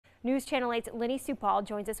News Channel 8's Lenny Supal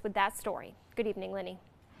joins us with that story. Good evening, Lenny.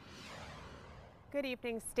 Good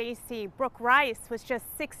evening, Stacy. Brooke Rice was just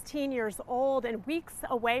 16 years old and weeks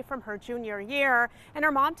away from her junior year. And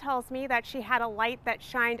her mom tells me that she had a light that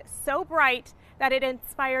shined so bright that it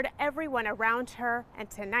inspired everyone around her. And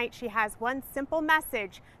tonight she has one simple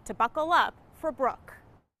message to buckle up for Brooke.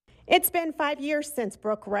 It's been 5 years since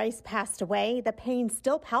Brooke Rice passed away. The pain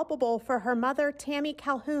still palpable for her mother, Tammy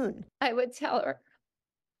Calhoun. I would tell her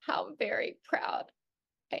how very proud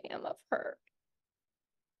I am of her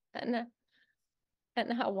and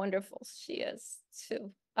how wonderful she is to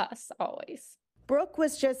us always. Brooke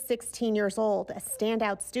was just 16 years old, a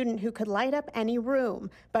standout student who could light up any room.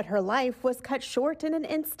 But her life was cut short in an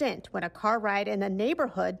instant when a car ride in a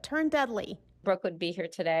neighborhood turned deadly. Brooke would be here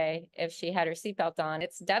today if she had her seatbelt on.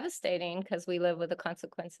 It's devastating because we live with the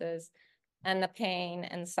consequences and the pain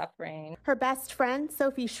and suffering. Her best friend,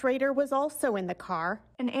 Sophie Schrader, was also in the car.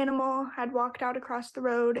 An animal had walked out across the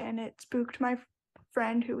road and it spooked my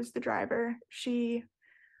friend who was the driver. She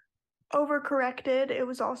overcorrected. It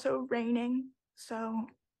was also raining, so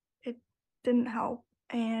it didn't help.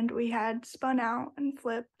 And we had spun out and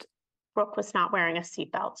flipped. Brooke was not wearing a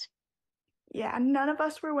seatbelt. Yeah, none of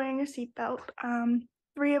us were wearing a seatbelt.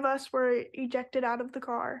 3 of us were ejected out of the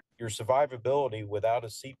car. Your survivability without a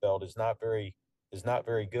seatbelt is not very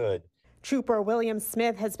good. Trooper William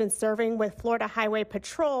Smith has been serving with Florida Highway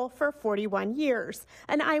Patrol for 41 years,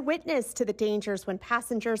 an eyewitness to the dangers when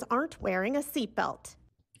passengers aren't wearing a seatbelt.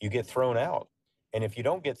 You get thrown out, and if you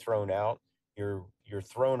don't get thrown out, you're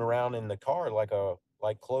thrown around in the car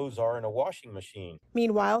like clothes are in a washing machine.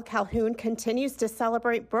 Meanwhile, Calhoun continues to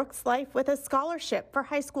celebrate Brooke's life with a scholarship for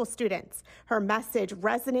high school students. Her message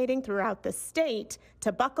resonating throughout the state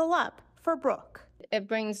to buckle up for Brooke. It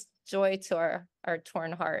brings joy to our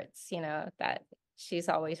torn hearts, that she's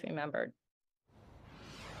always remembered.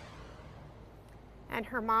 And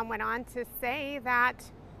her mom went on to say that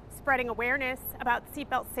spreading awareness about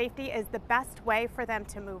seatbelt safety is the best way for them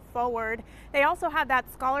to move forward. They also have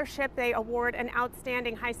that scholarship. They award an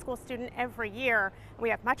outstanding high school student every year. We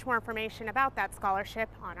have much more information about that scholarship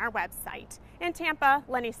on our website. In Tampa,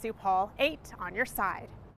 Lenny Supal, 8 on your side.